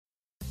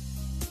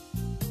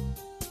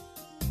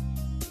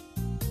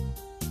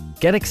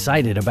Get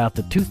excited about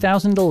the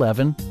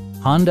 2011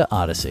 Honda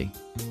Odyssey.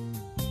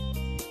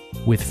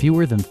 With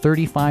fewer than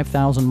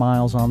 35,000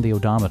 miles on the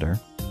odometer,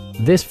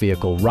 this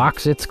vehicle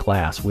rocks its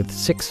class with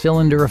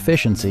 6-cylinder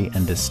efficiency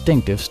and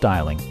distinctive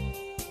styling.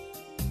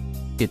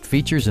 It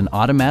features an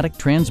automatic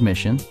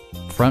transmission,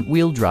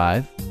 front-wheel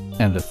drive,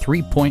 and a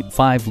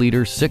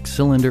 3.5-liter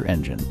 6-cylinder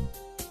engine.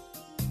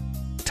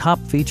 Top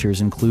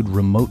features include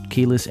remote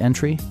keyless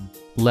entry,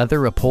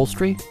 leather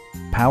upholstery,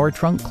 power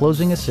trunk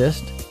closing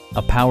assist,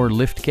 a power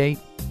liftgate,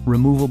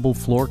 removable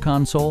floor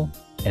console,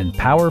 and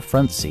power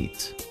front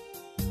seats.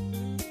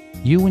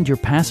 You and your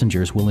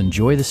passengers will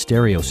enjoy the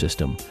stereo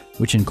system,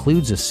 which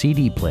includes a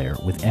CD player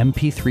with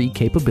MP3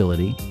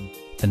 capability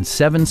and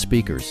 7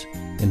 speakers,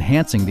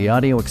 enhancing the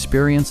audio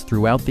experience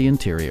throughout the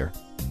interior.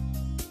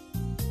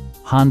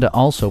 Honda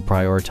also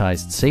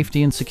prioritized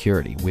safety and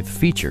security with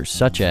features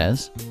such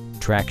as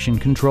traction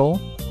control,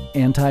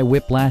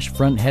 anti-whiplash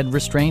front head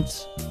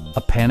restraints,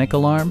 a panic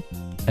alarm,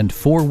 and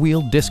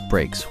 4-wheel disc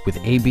brakes with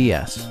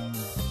ABS.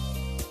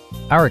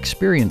 Our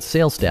experienced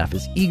sales staff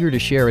is eager to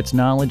share its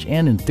knowledge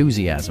and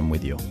enthusiasm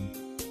with you.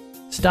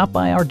 Stop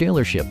by our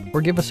dealership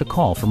or give us a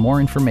call for more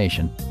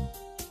information.